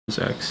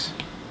x.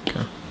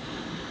 Okay.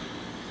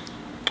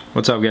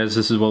 What's up guys,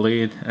 this is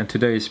Waleed, and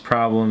today's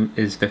problem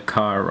is the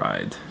car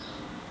ride.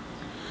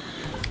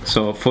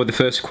 So for the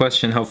first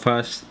question, how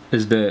fast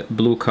is the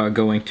blue car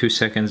going 2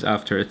 seconds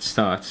after it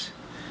starts?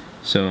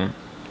 So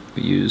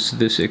we use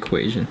this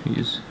equation. We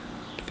use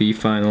v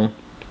final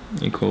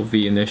equal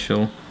v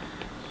initial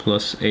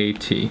plus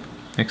at,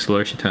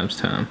 acceleration times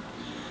time.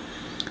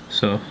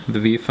 So the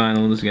v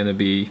final is going to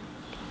be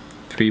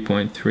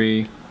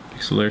 3.3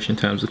 acceleration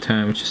times the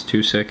time, which is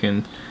 2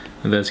 seconds,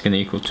 and that's going to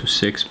equal to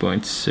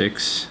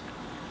 6.6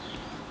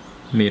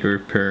 meter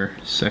per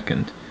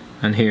second.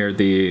 And here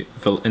the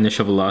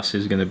initial velocity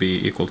is going to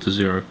be equal to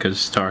 0 because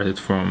it started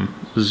from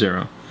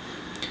 0.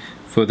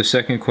 For the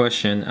second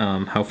question,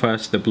 how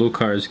fast the blue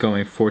car is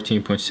going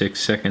 14.6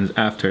 seconds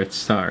after it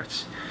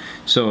starts.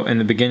 So in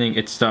the beginning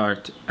it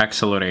starts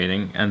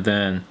accelerating, and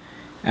then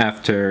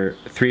after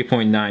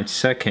 3.9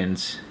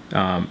 seconds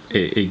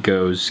it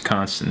goes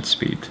constant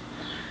speed.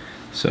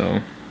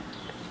 So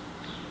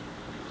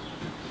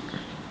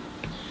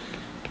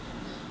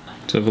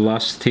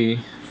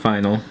velocity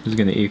final is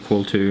going to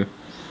equal to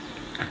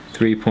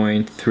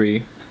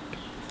 3.3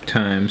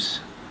 times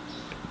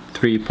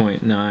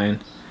 3.9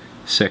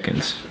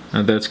 seconds,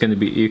 and that's going to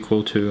be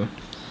equal to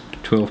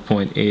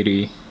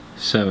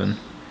 12.87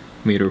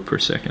 meter per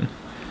second.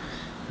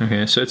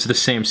 Okay, so it's the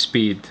same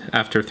speed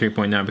after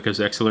 3.9 because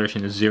the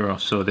acceleration is 0,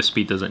 so the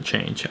speed doesn't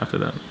change after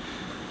that.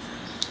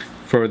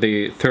 For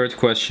the third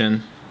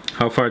question,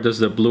 how far does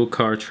the blue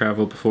car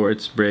travel before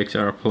its brakes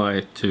are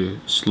applied to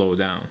slow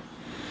down?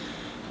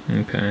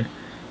 Okay,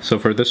 so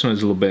for this one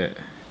it's a little bit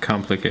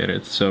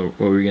complicated. So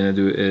what we're gonna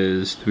do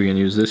is we're gonna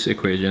use this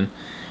equation,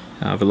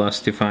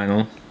 velocity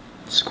final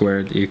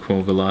squared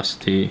equal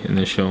velocity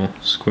initial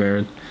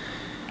squared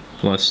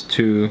plus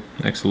 2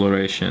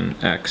 acceleration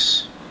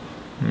x.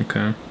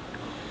 Okay,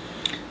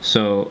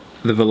 so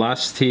the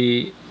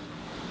velocity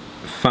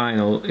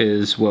final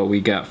is what we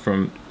got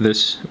from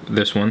this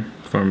one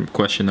from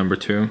question number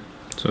 2.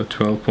 So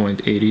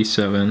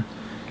 12.87,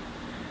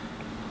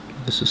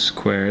 this is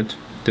squared,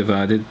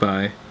 divided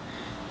by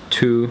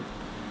 2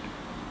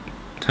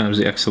 times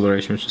the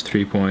acceleration, which is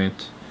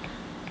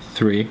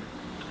 3.3,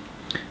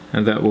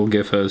 and that will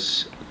give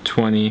us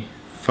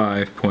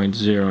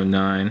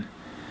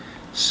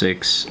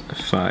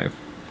 25.0965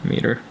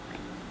 meter.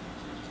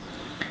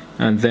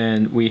 And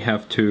then we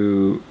have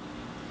to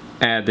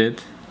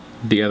add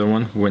the other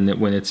one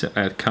when it's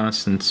at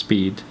constant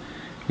speed,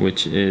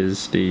 which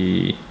is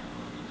it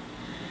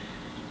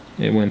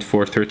went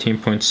for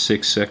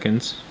 13.6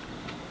 seconds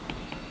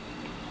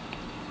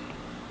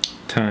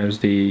times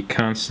the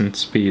constant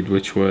speed,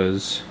 which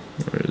was,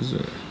 where is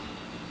it?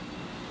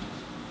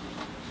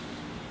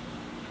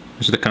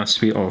 Which is the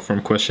constant speed,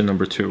 from question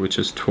number 2, which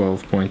is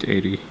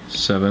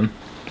 12.87,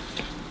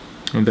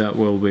 and that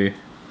will be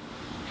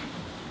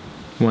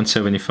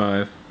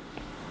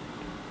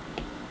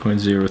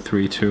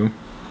 175.032.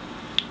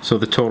 So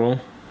the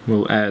total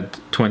will add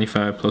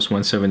 25 plus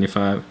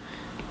 175,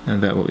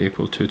 and that will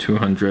equal to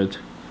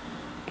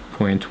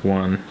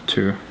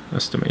 200.12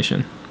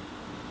 estimation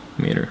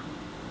meter.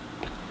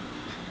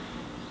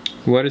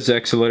 What is the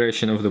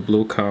acceleration of the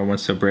blue car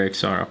once the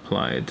brakes are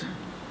applied?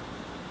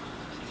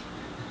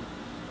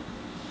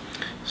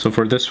 So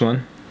for this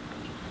one,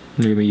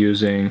 we'll be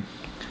using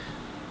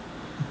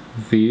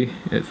v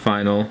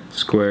final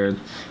squared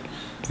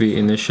v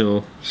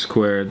initial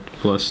squared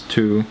plus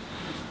 2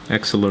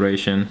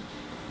 acceleration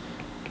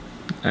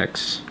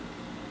x.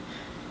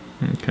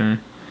 Okay,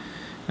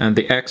 and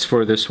the x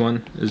for this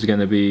one is going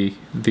to be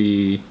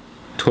the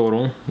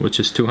total, which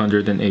is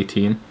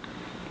 218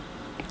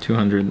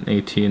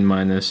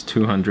 minus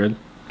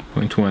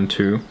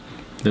 200.12.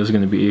 That's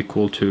going to be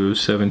equal to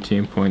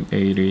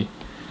 17.88.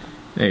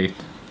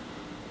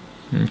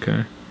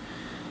 Okay,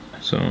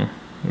 so what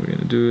we're going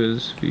to do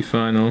is v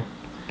final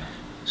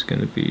is going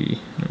to be,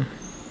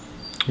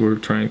 we're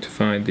trying to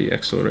find the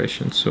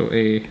acceleration, so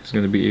a is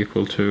going to be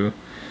equal to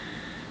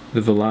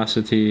the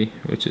velocity,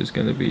 which is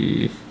going to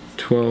be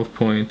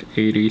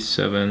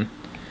 12.87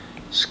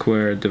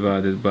 squared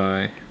divided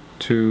by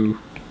 2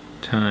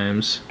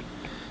 times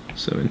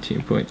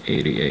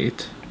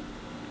 17.88.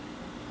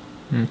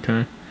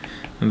 Okay,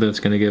 and that's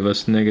going to give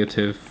us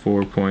negative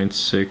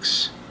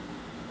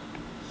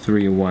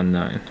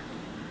 4.6319.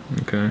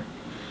 Okay,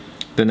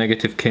 the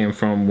negative came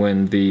from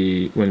when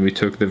we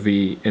took the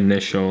v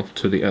initial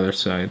to the other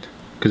side,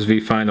 because v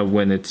final,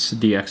 when it's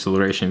the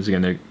acceleration, is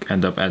going to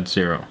end up at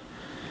 0.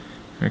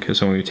 Okay,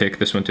 so when we take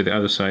this one to the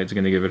other side, it's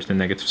going to give it the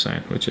negative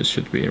sign, which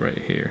should be right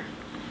here.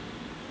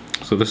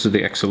 So this is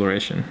the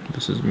acceleration.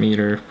 This is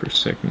meter per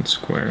second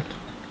squared.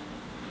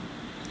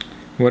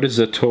 What is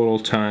the total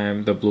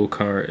time the blue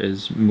car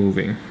is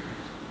moving?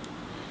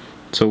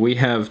 So we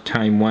have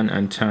time 1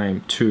 and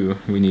time 2.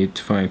 We need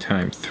to find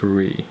time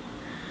 3.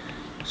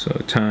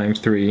 So time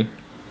 3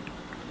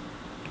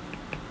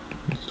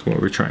 is what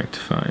we're trying to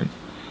find.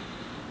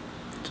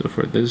 So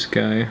for this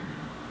guy,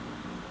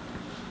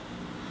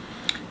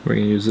 we're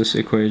going to use this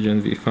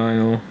equation, v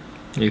final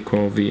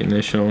equal v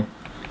initial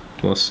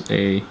plus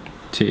at.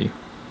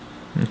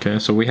 Okay,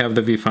 so we have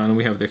the v final,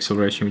 we have the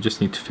acceleration, we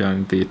just need to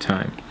find the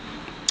time.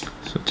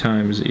 So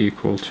time is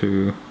equal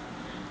to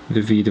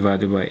the v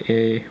divided by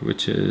a,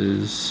 which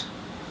is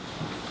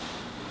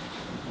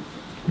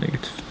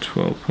negative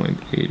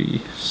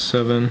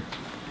 12.87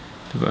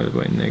 divided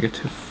by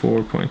negative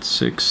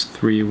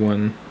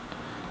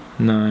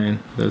 4.6319.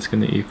 That's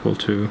going to equal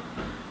to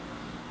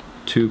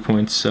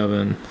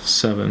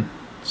 2.77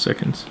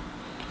 seconds.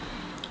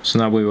 So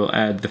now we will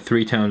add the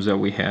 3 times that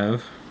we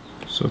have,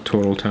 so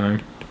total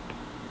time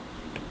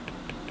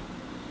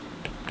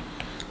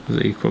is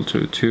equal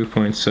to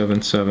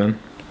 2.77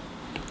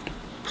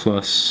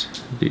 plus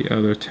the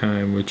other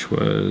time, which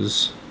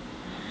was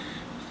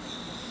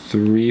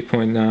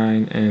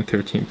 3.9 and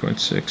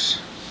 13.6.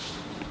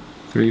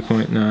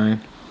 3.9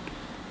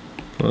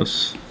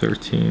 plus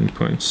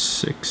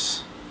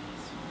 13.6.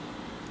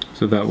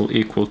 So that will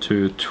equal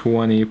to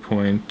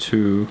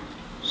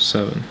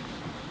 20.27.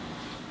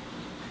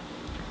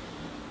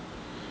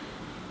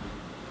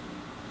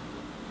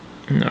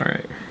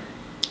 Alright.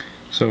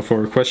 So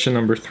for question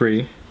number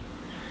 3,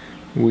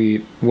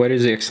 what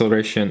is the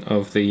acceleration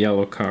of the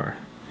yellow car?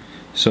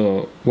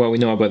 So what we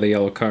know about the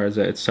yellow car is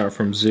that it started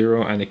from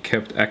 0 and it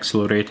kept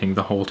accelerating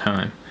the whole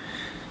time.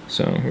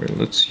 So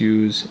let's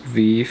use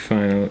v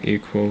final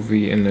equal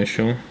v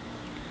initial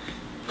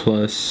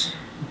plus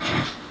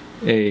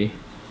a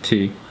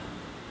t.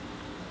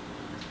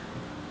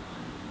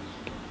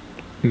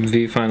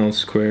 V final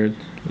squared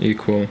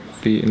equal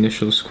v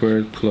initial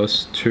squared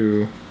plus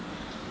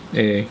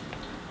 2a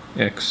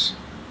x.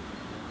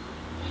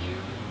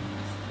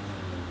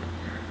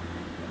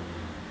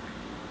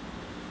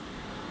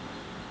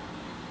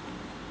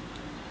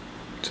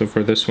 So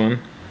for this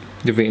one,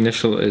 the v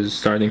initial is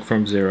starting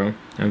from 0,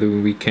 and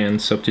then we can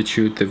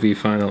substitute the v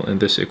final in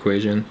this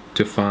equation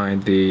to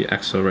find the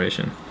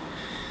acceleration.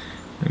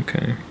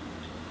 Okay,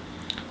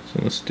 so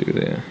let's do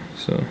that.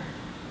 So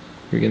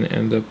we're going to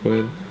end up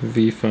with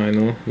v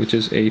final, which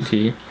is at,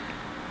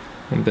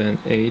 and then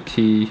at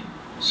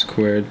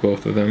squared,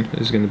 both of them,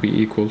 is going to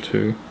be equal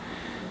to,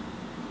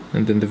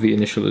 and then the v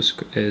initial is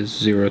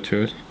 0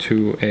 to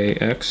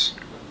 2ax.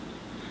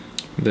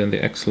 Then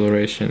the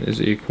acceleration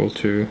is equal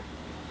to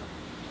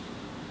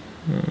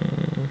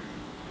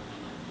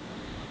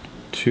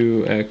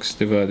 2x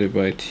divided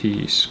by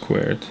t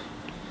squared,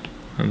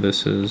 and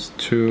this is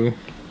 2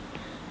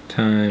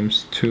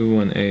 times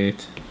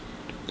 218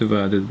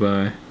 divided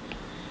by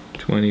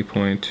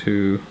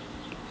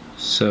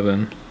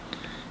 20.27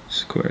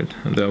 squared,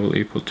 and that will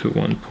equal to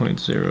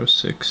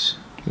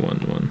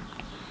 1.0611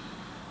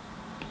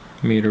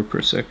 meter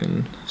per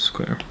second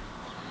square.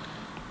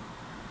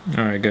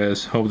 Alright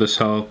guys, hope this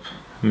helped,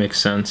 makes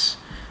sense.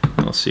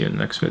 I'll see you in the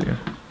next video.